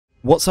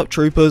What's up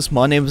troopers,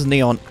 my name is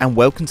Neon and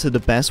welcome to the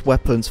best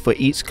weapons for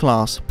each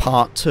class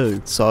part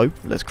 2. So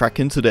let's crack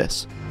into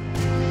this.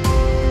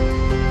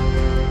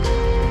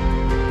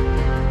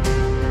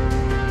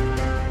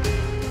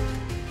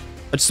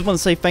 I just want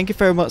to say thank you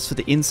very much for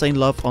the insane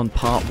love on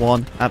part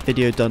 1. That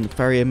video done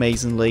very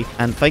amazingly,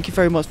 and thank you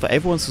very much for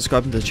everyone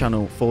subscribing to the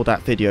channel for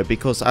that video,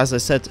 because as I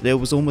said, there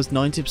was almost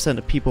 90%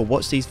 of people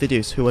watch these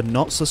videos who are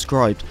not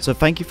subscribed. So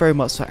thank you very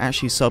much for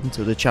actually subbing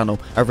to the channel.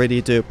 I really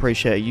do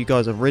appreciate it. You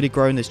guys have really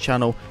grown this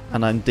channel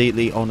and I'm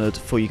deeply honoured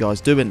for you guys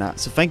doing that.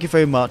 So thank you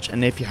very much,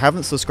 and if you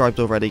haven't subscribed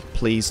already,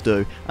 please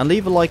do. And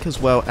leave a like as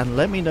well, and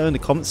let me know in the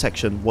comment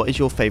section what is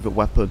your favourite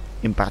weapon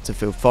in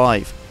Battlefield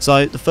 5.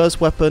 So the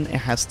first weapon, it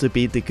has to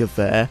be the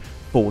Gewehr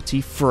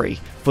 43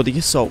 for the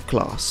assault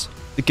class.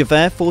 The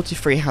Gewehr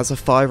 43 has a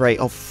fire rate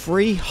of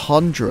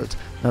 300.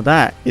 Now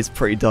that is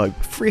pretty dope.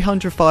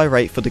 300 fire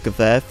rate for the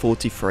Gewehr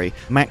 43.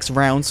 Max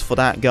rounds for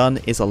that gun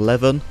is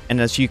 11,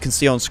 and as you can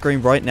see on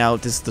screen right now,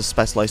 this is the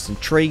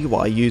specialized tree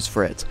what I use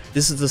for it.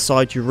 This is the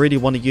side you really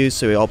want to use,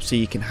 so obviously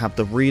you can have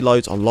the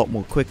reloads a lot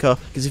more quicker,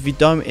 because if you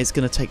don't, it's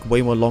going to take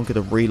way more longer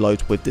to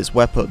reload with this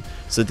weapon.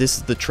 So this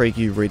is the tree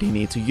you really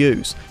need to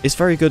use. It's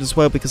very good as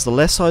well because the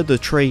left side of the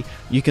tree,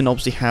 you can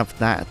obviously have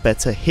that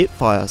better hip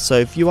fire. So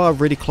if you are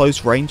really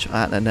close range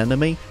at an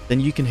enemy, then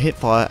you can hip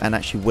fire and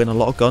actually win a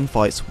lot of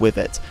gunfights with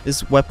it.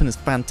 This weapon is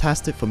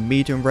fantastic for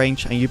medium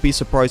range, and you'd be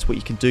surprised what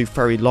you can do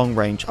very long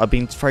range. I've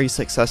been very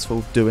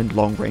successful doing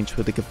long range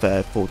with the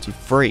Gewehr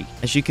 43.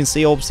 As you can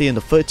see obviously in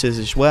the footage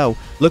as well,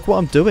 look what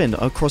I'm doing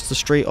across the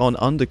street on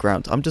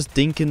Underground. I'm just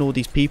dinking all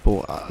these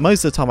people.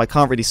 Most of the time I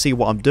can't really see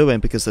what I'm doing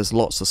because there's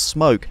lots of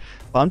smoke,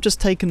 but I'm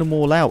just taking them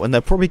all out, and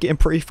they're probably getting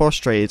pretty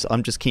frustrated.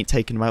 I'm just keep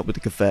taking them out with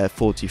the Gewehr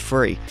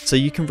 43. So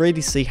you can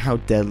really see how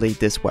deadly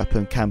this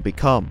weapon can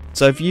become.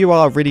 So if you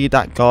are really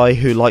that guy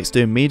who likes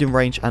doing medium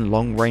range and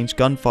long range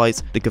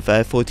gunfights, the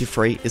Gewehr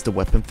 43 is the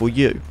weapon for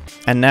you.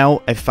 And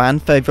now a fan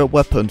favorite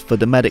weapon for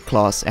the medic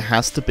class, it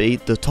has to be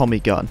the Tommy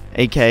gun,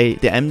 aka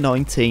the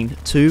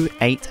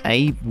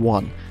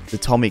M19-28A1. The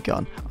Tommy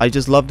gun. I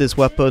just love this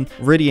weapon.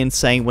 Really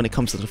insane when it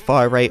comes to the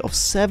fire rate of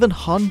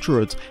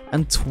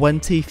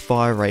 720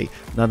 fire rate.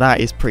 Now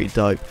that is pretty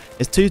dope.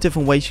 There's two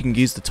different ways you can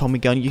use the Tommy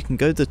gun. You can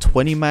go the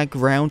 20 mag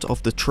round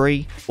of the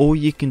tree, or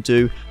you can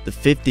do the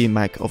 50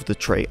 mag of the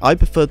tree. I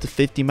prefer the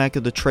 50 mag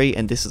of the tree,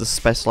 and this is the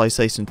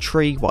specialization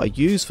tree what I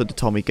use for the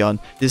Tommy gun.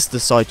 This is the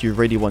side you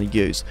really want to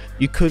use.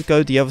 You could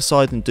go the other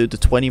side and do the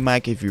 20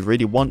 mag if you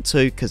really want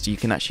to, because you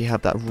can actually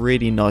have that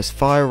really nice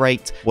fire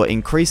rate what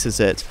increases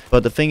it.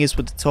 But the thing is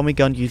with the Tommy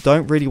gun, you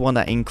don't really want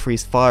that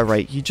increased fire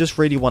rate. You just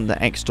really want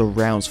the extra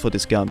rounds for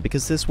this gun,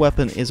 because this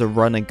weapon is a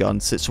run and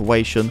gun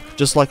situation,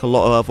 just like a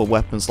lot of other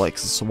weapons like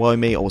the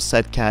Suomi or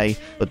ZK,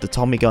 but the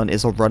Tommy gun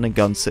is a run and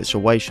gun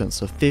situation,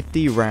 so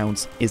 50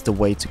 rounds is the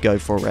way to go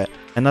for it.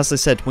 And as I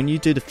said, when you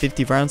do the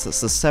 50 rounds,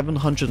 that's the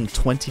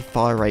 720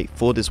 fire rate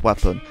for this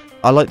weapon.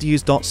 I like to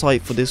use dot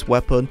sight for this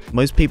weapon.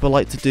 Most people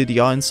like to do the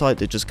iron sight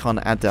to just kind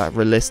of add that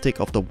realistic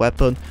of the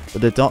weapon,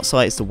 but the dot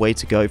sight is the way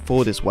to go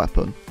for this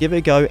weapon. Give it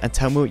a go and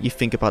tell me what you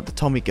think about the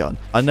Tommy gun.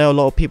 I know a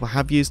lot of people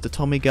have used the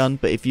Tommy gun,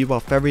 but if you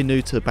are very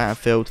new to the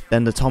battlefield,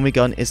 then the Tommy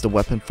gun is the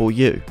weapon for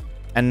you.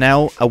 And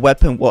now a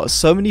weapon what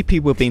so many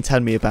people have been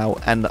telling me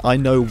about, and I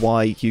know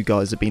why you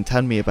guys have been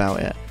telling me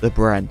about it, the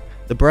Bren.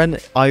 The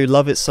Bren, I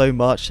love it so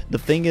much. The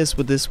thing is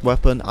with this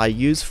weapon, I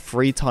use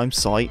 3x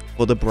sight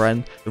for the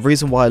Bren. The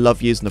reason why I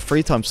love using the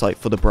 3x sight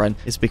for the Bren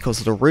is because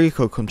of the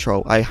recoil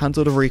control. I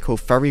handle the recoil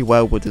very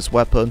well with this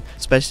weapon,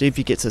 especially if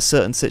you get to a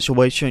certain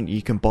situation,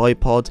 you can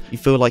bipod, you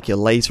feel like you're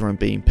laser and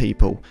beating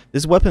people.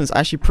 This weapon is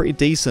actually pretty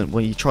decent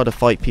when you try to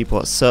fight people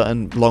at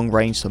certain long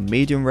range to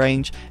medium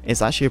range.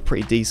 It's actually a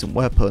pretty decent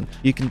weapon.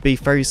 You can be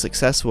very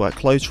successful at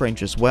close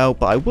range as well,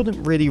 but I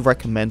wouldn't really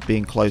recommend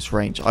being close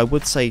range. I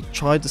would say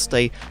try to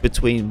stay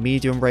between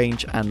medium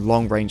range and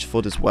long range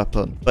for this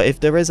weapon. But if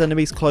there is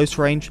enemies close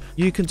range,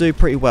 you can do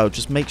pretty well.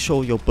 Just make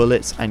sure your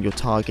bullets and your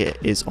target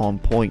is on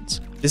point.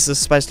 This is a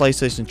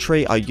specialization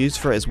tree I use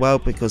for it as well,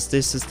 because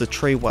this is the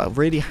tree where it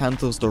really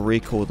handles the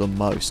recoil the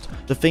most.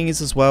 The thing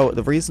is as well,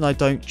 the reason I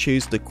don't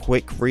choose the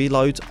quick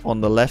reload on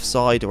the left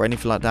side or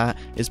anything like that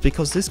is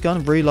because this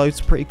gun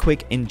reloads pretty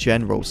quick in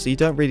general, so you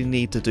don't really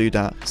need to do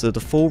that. So the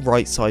full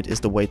right side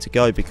is the way to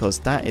go, because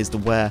that is the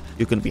where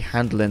you're going to be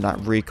handling that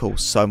recoil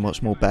so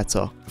much more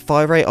better. A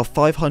fire rate of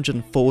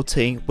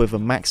 514 with a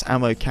max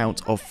ammo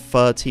count of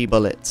 30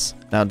 bullets.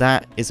 Now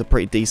that is a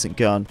pretty decent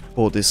gun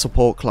for this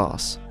support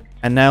class.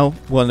 And now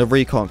we're in the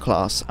Recon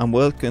class, and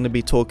we're going to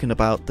be talking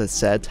about the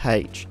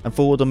ZH. And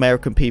for all the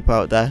American people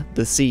out there,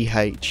 the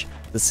CH.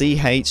 The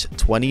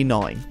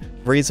CH-29.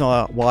 The reason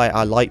why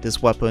I like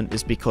this weapon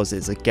is because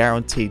it's a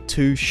guaranteed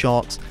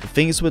 2-shot. The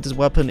thing is with this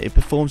weapon, it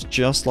performs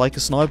just like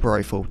a sniper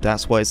rifle.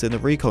 That's why it's in the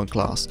Recon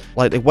class.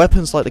 Like the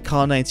weapons like the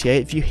Kar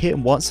 98, if you hit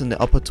him once in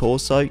the upper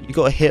torso, you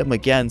got to hit him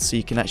again so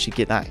you can actually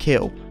get that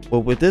kill.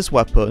 Well, with this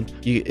weapon,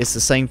 it's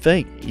the same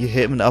thing. You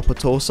hit him in the upper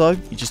torso,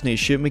 you just need to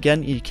shoot him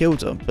again, you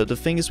killed him. But the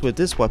thing is with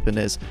this weapon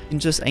is, you can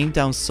just aim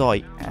down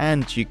sight,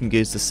 and you can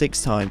use the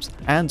 6 times.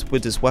 And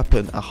with this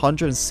weapon,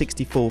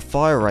 164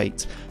 fire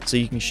rate, so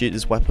you can shoot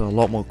this weapon a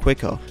lot more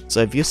quicker.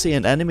 So if you're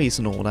seeing enemies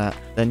and all that,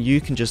 then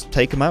you can just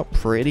take them out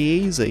pretty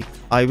easy.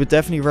 I would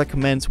definitely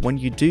recommend when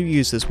you do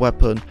use this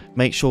weapon,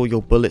 make sure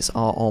your bullets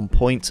are on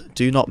point,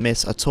 do not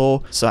miss at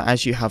all. So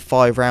as you have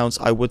 5 rounds,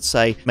 I would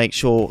say make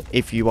sure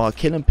if you are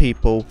killing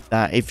people,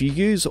 that if you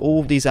use all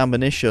of these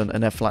ammunition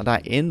and everything like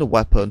that in the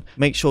weapon,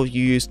 make sure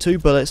you use 2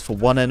 bullets for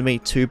one enemy,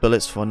 2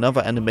 bullets for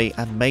another enemy,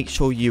 and make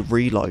sure you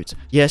reload.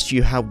 Yes,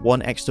 you have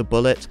 1 extra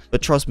bullet,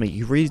 but trust me,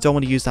 you really don't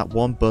want to use that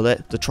 1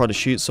 bullet to try to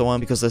shoot someone,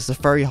 because there's a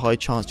very high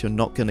chance you're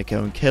not going to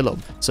go and kill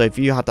them. So if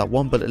you have that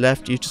 1 bullet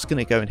left, you're just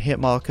going to go and hit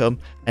mark them,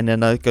 and then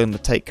they're going to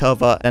take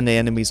cover, and the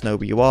enemies know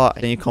where you are,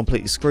 and then you're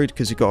completely screwed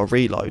because you've got to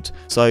reload.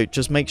 So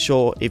just make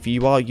sure if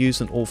you are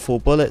using all 4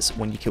 bullets,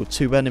 when you kill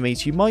 2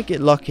 enemies, you might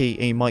get lucky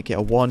and you might get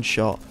a 1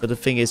 shot. But the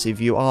thing is, if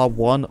you are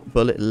 1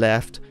 bullet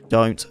left,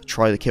 don't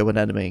try to kill an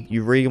enemy.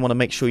 You really want to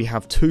make sure you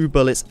have 2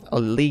 bullets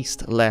at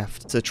least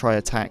left to try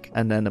attack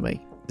an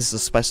enemy. This is a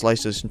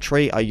specialization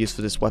tree I use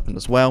for this weapon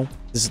as well.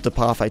 This is the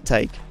path I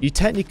take. You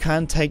technically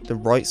can take the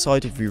right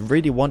side if you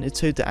really wanted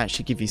to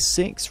actually give you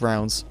 6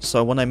 rounds.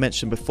 So when I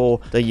mentioned before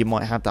that you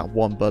might have that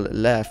 1 bullet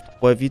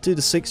left, well, if you do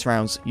the 6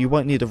 rounds, you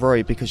won't need to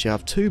worry because you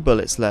have 2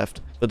 bullets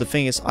left. But the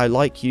thing is, I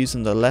like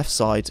using the left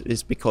side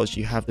is because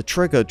you have the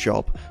trigger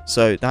job.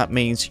 So that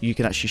means you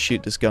can actually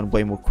shoot this gun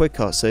way more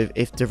quicker. So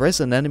if there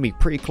is an enemy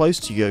pretty close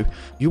to you,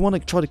 you want to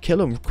try to kill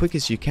them as quick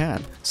as you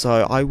can.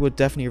 So I would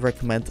definitely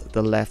recommend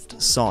the left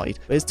side.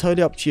 But it's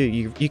totally up to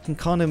you. You can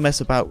kind of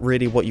mess about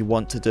really what you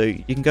want to do.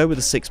 You can go with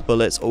the 6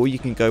 bullets, or you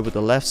can go with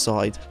the left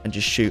side and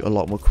just shoot a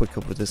lot more quicker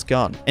with this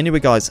gun. Anyway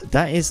guys,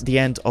 that is the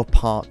end of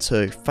part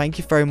 2. Thank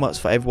you very much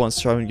for everyone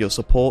showing your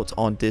support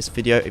on this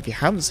video. If you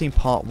haven't seen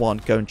part 1,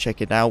 go and check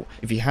it out.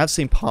 If you have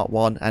seen part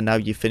 1 and now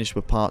you finished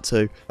with part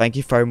 2, thank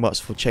you very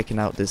much for checking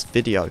out this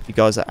video. You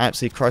guys are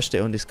absolutely crushed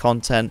it on this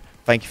content.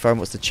 Thank you very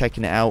much for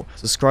checking it out.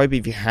 Subscribe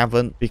if you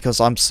haven't, because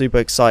I'm super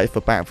excited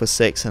for Battlefield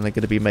 6, and they're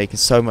going to be making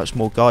so much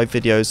more guide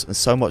videos and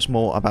so much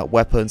more about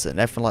weapons and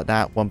everything like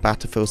that when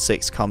Battlefield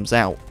 6 comes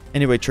out.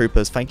 Anyway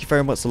troopers, thank you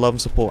very much for love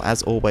and support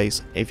as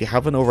always. If you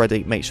haven't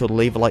already, make sure to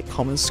leave a like,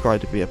 comment,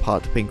 subscribe to be a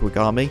part of the Pink Wig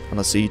Army, and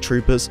I'll see you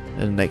troopers in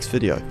the next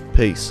video.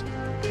 Peace.